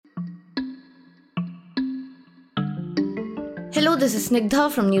Hello, this is Snigdha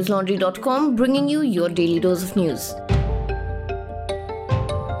from newslaundry.com bringing you your daily dose of news.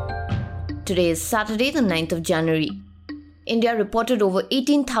 Today is Saturday, the 9th of January. India reported over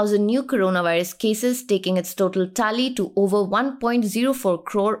 18,000 new coronavirus cases, taking its total tally to over 1.04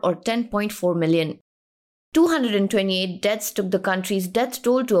 crore or 10.4 million. 228 deaths took the country's death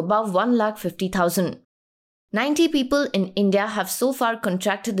toll to above 150,000. 90 people in India have so far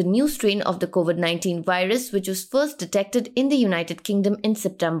contracted the new strain of the COVID-19 virus, which was first detected in the United Kingdom in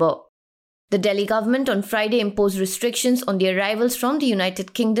September. The Delhi government on Friday imposed restrictions on the arrivals from the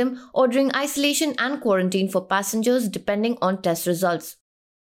United Kingdom, ordering isolation and quarantine for passengers depending on test results.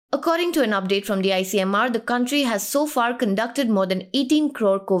 According to an update from the ICMR, the country has so far conducted more than 18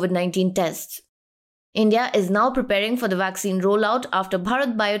 crore COVID-19 tests. India is now preparing for the vaccine rollout after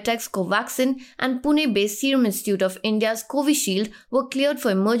Bharat Biotech's Covaxin and Pune-based Serum Institute of India's Covishield were cleared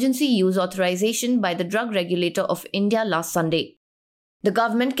for emergency use authorization by the Drug Regulator of India last Sunday. The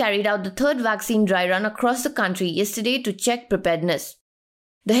government carried out the third vaccine dry run across the country yesterday to check preparedness.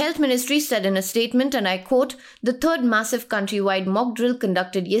 The Health Ministry said in a statement, and I quote, "The third massive countrywide mock drill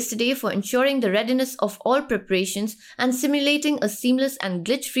conducted yesterday for ensuring the readiness of all preparations and simulating a seamless and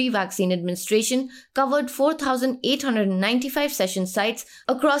glitch-free vaccine administration covered 4,895 session sites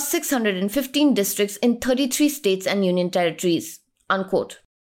across 615 districts in 33 states and union territories." Unquote.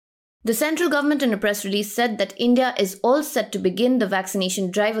 The central government in a press release said that India is all set to begin the vaccination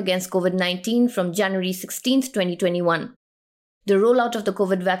drive against COVID-19 from January 16, 2021. The rollout of the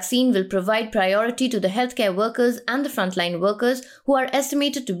COVID vaccine will provide priority to the healthcare workers and the frontline workers, who are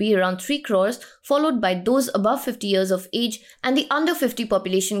estimated to be around 3 crores, followed by those above 50 years of age and the under 50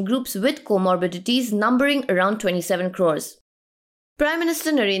 population groups with comorbidities numbering around 27 crores. Prime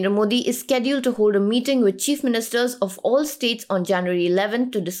Minister Narendra Modi is scheduled to hold a meeting with chief ministers of all states on January 11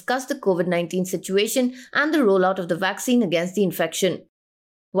 to discuss the COVID-19 situation and the rollout of the vaccine against the infection.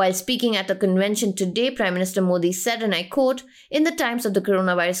 While speaking at a convention today, Prime Minister Modi said, and I quote, "In the times of the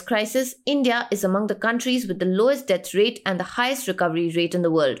coronavirus crisis, India is among the countries with the lowest death rate and the highest recovery rate in the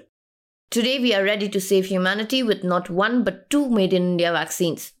world. Today, we are ready to save humanity with not one but two made in India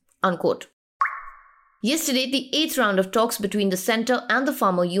vaccines." Unquote. Yesterday, the 8th round of talks between the centre and the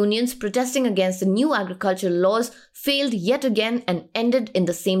farmer unions protesting against the new agricultural laws failed yet again and ended in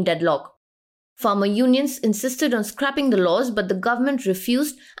the same deadlock. Farmer unions insisted on scrapping the laws, but the government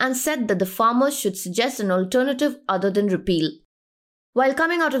refused and said that the farmers should suggest an alternative other than repeal. While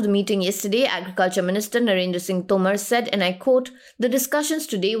coming out of the meeting yesterday, Agriculture Minister Narendra Singh Tomar said, and I quote, "The discussions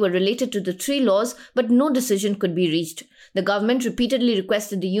today were related to the three laws, but no decision could be reached. The government repeatedly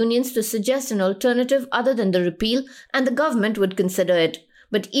requested the unions to suggest an alternative other than the repeal, and the government would consider it.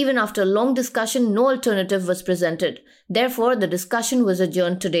 But even after a long discussion, no alternative was presented. Therefore, the discussion was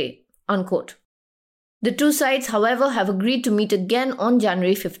adjourned today." Unquote. The two sides, however, have agreed to meet again on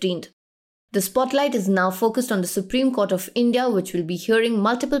January 15th. The spotlight is now focused on the Supreme Court of India, which will be hearing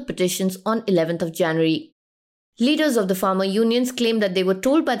multiple petitions on 11th of January. Leaders of the farmer unions claim that they were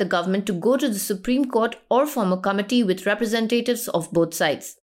told by the government to go to the Supreme Court or form a committee with representatives of both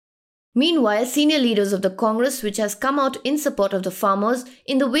sides. Meanwhile, senior leaders of the Congress, which has come out in support of the farmers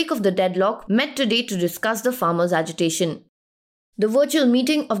in the wake of the deadlock, met today to discuss the farmers' agitation. The virtual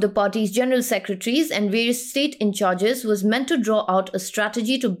meeting of the party's general secretaries and various state in charges was meant to draw out a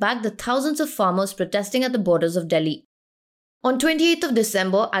strategy to back the thousands of farmers protesting at the borders of Delhi. On 28th of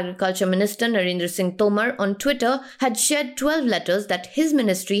December, Agriculture Minister Narendra Singh Tomar on Twitter had shared 12 letters that his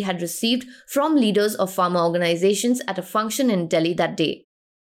ministry had received from leaders of farmer organizations at a function in Delhi that day.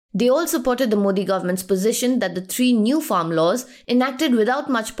 They all supported the Modi government's position that the three new farm laws, enacted without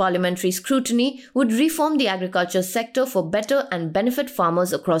much parliamentary scrutiny, would reform the agriculture sector for better and benefit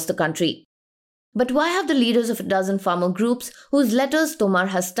farmers across the country. But why have the leaders of a dozen farmer groups, whose letters Tomar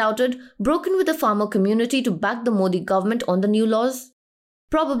has touted, broken with the farmer community to back the Modi government on the new laws?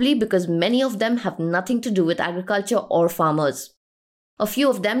 Probably because many of them have nothing to do with agriculture or farmers. A few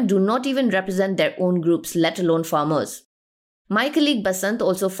of them do not even represent their own groups, let alone farmers. My colleague Basant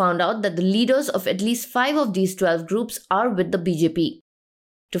also found out that the leaders of at least 5 of these 12 groups are with the BJP.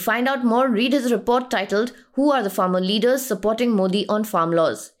 To find out more, read his report titled, "Who are the farmer leaders supporting Modi on farm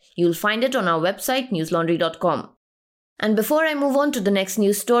laws?" You'll find it on our website newslaundry.com. And before I move on to the next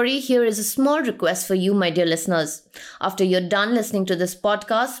news story, here is a small request for you, my dear listeners. After you're done listening to this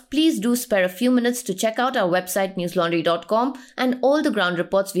podcast, please do spare a few minutes to check out our website newslaundry.com and all the ground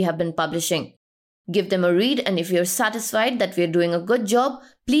reports we have been publishing. Give them a read, and if you're satisfied that we're doing a good job,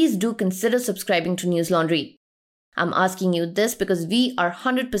 please do consider subscribing to News Laundry. I'm asking you this because we are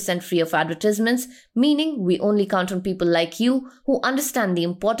 100% free of advertisements, meaning we only count on people like you who understand the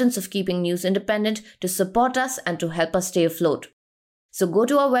importance of keeping news independent to support us and to help us stay afloat. So go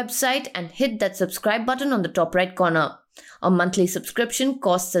to our website and hit that subscribe button on the top right corner. A monthly subscription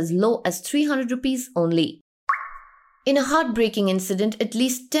costs as low as 300 rupees only. In a heartbreaking incident, at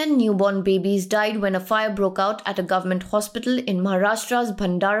least 10 newborn babies died when a fire broke out at a government hospital in Maharashtra's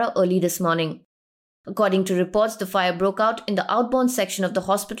Bhandara early this morning. According to reports, the fire broke out in the outbound section of the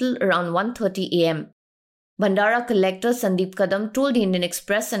hospital around 1:30 a.m. Bhandara collector Sandeep Kadam told the Indian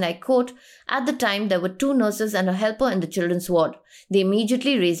Express, and I quote, "At the time, there were 2 nurses and a helper in the children's ward. They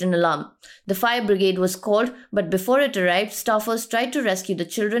immediately raised an alarm. The fire brigade was called, but before it arrived, staffers tried to rescue the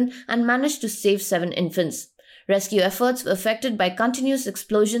children and managed to save 7 infants. Rescue efforts were affected by continuous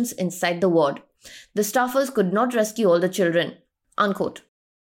explosions inside the ward. The staffers could not rescue all the children." Unquote.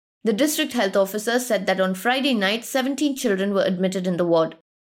 The district health officer said that on Friday night, 17 children were admitted in the ward.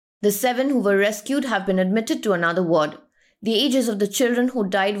 The 7 who were rescued have been admitted to another ward. The ages of the children who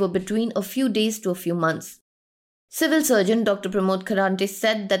died were between a few days to a few months. Civil surgeon Dr. Pramod Kharante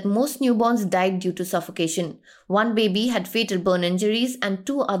said that most newborns died due to suffocation. 1 baby had fatal burn injuries and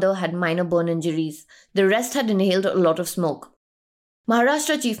 2 others had minor burn injuries. The rest had inhaled a lot of smoke.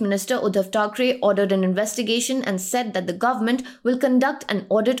 Maharashtra Chief Minister Uddhav Thackeray ordered an investigation and said that the government will conduct an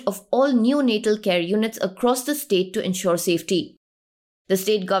audit of all neonatal care units across the state to ensure safety. The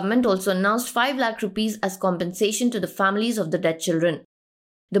state government also announced 5 lakh rupees as compensation to the families of the dead children.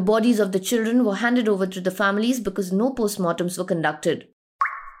 The bodies of the children were handed over to the families because no postmortems were conducted.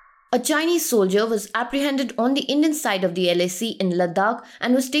 A Chinese soldier was apprehended on the Indian side of the LAC in Ladakh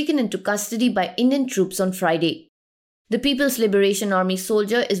and was taken into custody by Indian troops on Friday. The People's Liberation Army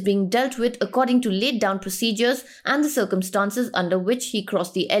soldier is being dealt with according to laid down procedures, and the circumstances under which he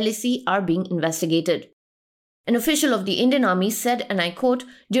crossed the LAC are being investigated. An official of the Indian Army said, and I quote,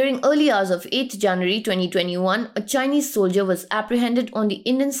 "During early hours of 8th January 2021, a Chinese soldier was apprehended on the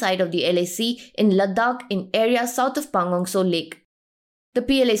Indian side of the LAC in Ladakh in area south of Pangong Tso Lake. The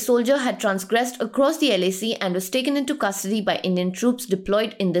PLA soldier had transgressed across the LAC and was taken into custody by Indian troops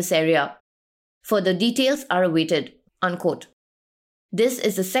deployed in this area. Further details are awaited." Unquote. This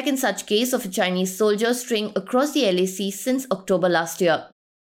is the second such case of a Chinese soldier straying across the LAC since October last year.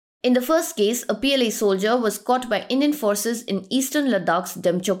 In the first case, a PLA soldier was caught by Indian forces in eastern Ladakh's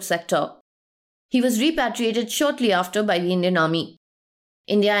Demchok sector. He was repatriated shortly after by the Indian Army.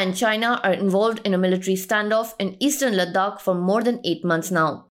 India and China are involved in a military standoff in eastern Ladakh for more than 8 months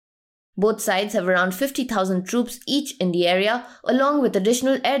now. Both sides have around 50,000 troops each in the area, along with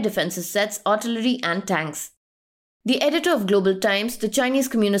additional air defenses sets, artillery and tanks. The editor of Global Times, the Chinese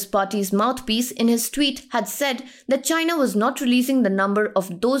Communist Party's mouthpiece, in his tweet had said that China was not releasing the number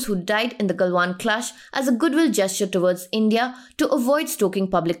of those who died in the Galwan clash as a goodwill gesture towards India to avoid stoking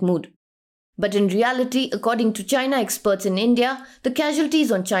public mood. But in reality, according to China experts in India, the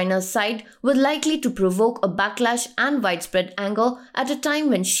casualties on China's side were likely to provoke a backlash and widespread anger at a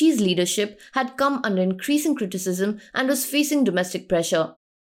time when Xi's leadership had come under increasing criticism and was facing domestic pressure.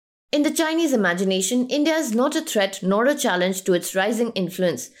 In the Chinese imagination, India is not a threat nor a challenge to its rising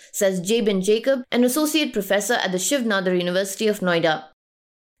influence, says Jabin Jacob, an associate professor at the Shiv Nadar University of Noida.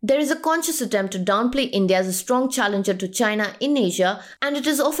 There is a conscious attempt to downplay India as a strong challenger to China in Asia, and it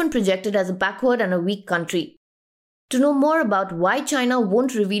is often projected as a backward and a weak country. To know more about why China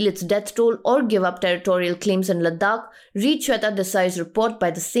won't reveal its death toll or give up territorial claims in Ladakh, read Shweta Desai's report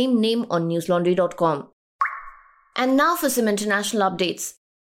by the same name on newslaundry.com. And now for some international updates.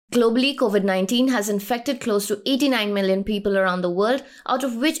 Globally, COVID-19 has infected close to 89 million people around the world, out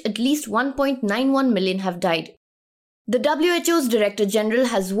of which at least 1.91 million have died. The WHO's Director General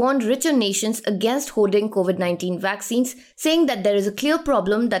has warned richer nations against hoarding COVID-19 vaccines, saying that there is a clear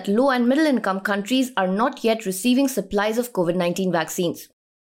problem that low and middle-income countries are not yet receiving supplies of COVID-19 vaccines.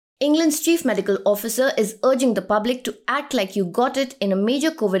 England's Chief Medical Officer is urging the public to act like you got it in a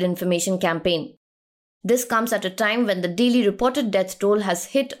major COVID information campaign. This comes at a time when the daily reported death toll has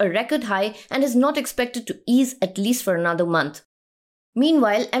hit a record high and is not expected to ease at least for another month.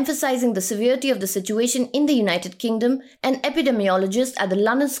 Meanwhile, emphasizing the severity of the situation in the United Kingdom, an epidemiologist at the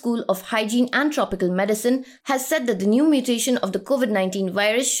London School of Hygiene and Tropical Medicine has said that the new mutation of the COVID-19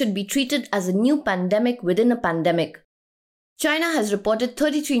 virus should be treated as a new pandemic within a pandemic. China has reported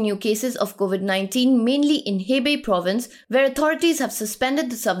 33 new cases of COVID-19, mainly in Hebei province, where authorities have suspended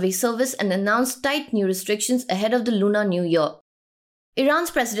the subway service and announced tight new restrictions ahead of the Lunar New Year.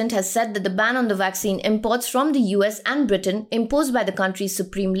 Iran's president has said that the ban on the vaccine imports from the US and Britain, imposed by the country's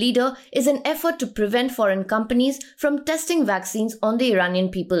supreme leader, is an effort to prevent foreign companies from testing vaccines on the Iranian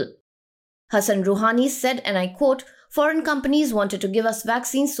people. Hassan Rouhani said, and I quote, "Foreign companies wanted to give us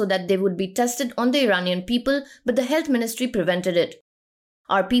vaccines so that they would be tested on the Iranian people, but the health ministry prevented it.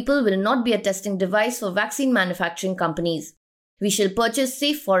 Our people will not be a testing device for vaccine manufacturing companies. We shall purchase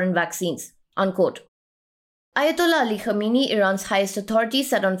safe foreign vaccines." Unquote. Ayatollah Ali Khamenei, Iran's highest authority,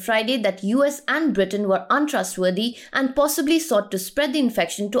 said on Friday that US and Britain were untrustworthy and possibly sought to spread the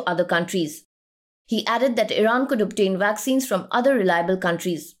infection to other countries. He added that Iran could obtain vaccines from other reliable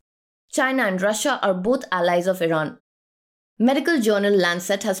countries. China and Russia are both allies of Iran. Medical journal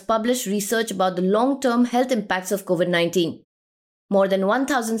Lancet has published research about the long-term health impacts of COVID-19. More than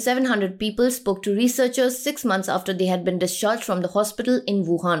 1,700 people spoke to researchers 6 months after they had been discharged from the hospital in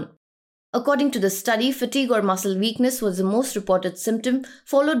Wuhan. According to the study, fatigue or muscle weakness was the most reported symptom,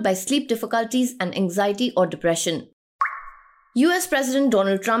 followed by sleep difficulties and anxiety or depression. US President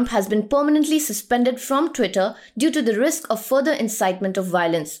Donald Trump has been permanently suspended from Twitter due to the risk of further incitement of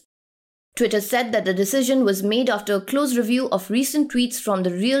violence. Twitter said that the decision was made after a close review of recent tweets from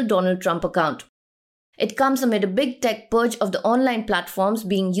the real Donald Trump account. It comes amid a big tech purge of the online platforms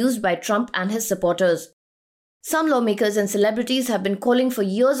being used by Trump and his supporters. Some lawmakers and celebrities have been calling for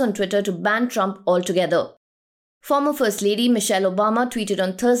years on Twitter to ban Trump altogether. Former First Lady Michelle Obama tweeted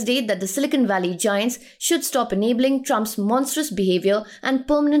on Thursday that the Silicon Valley giants should stop enabling Trump's monstrous behavior and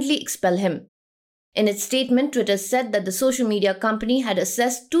permanently expel him. In its statement, Twitter said that the social media company had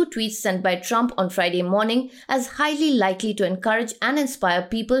assessed 2 tweets sent by Trump on Friday morning as highly likely to encourage and inspire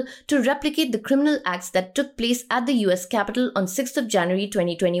people to replicate the criminal acts that took place at the US Capitol on 6th of January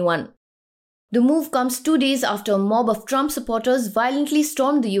 2021. The move comes 2 days after a mob of Trump supporters violently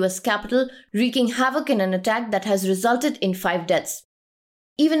stormed the US Capitol, wreaking havoc in an attack that has resulted in 5 deaths.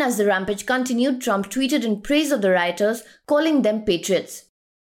 Even as the rampage continued, Trump tweeted in praise of the rioters, calling them patriots.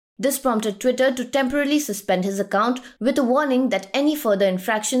 This prompted Twitter to temporarily suspend his account with a warning that any further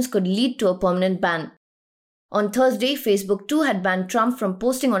infractions could lead to a permanent ban. On Thursday, Facebook too had banned Trump from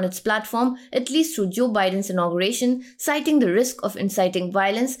posting on its platform, at least through Joe Biden's inauguration, citing the risk of inciting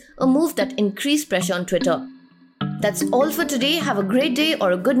violence, a move that increased pressure on Twitter. That's all for today. Have a great day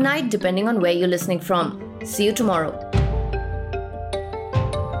or a good night, depending on where you're listening from. See you tomorrow.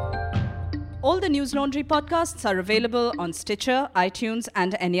 All the News Laundry podcasts are available on Stitcher, iTunes,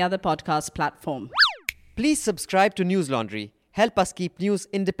 and any other podcast platform. Please subscribe to News Laundry. Help us keep news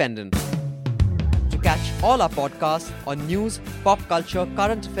independent. To catch all our podcasts on news, pop culture,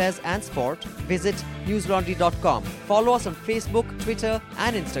 current affairs, and sport, visit newslaundry.com. Follow us on Facebook, Twitter,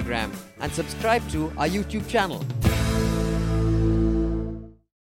 and Instagram, and subscribe to our YouTube channel.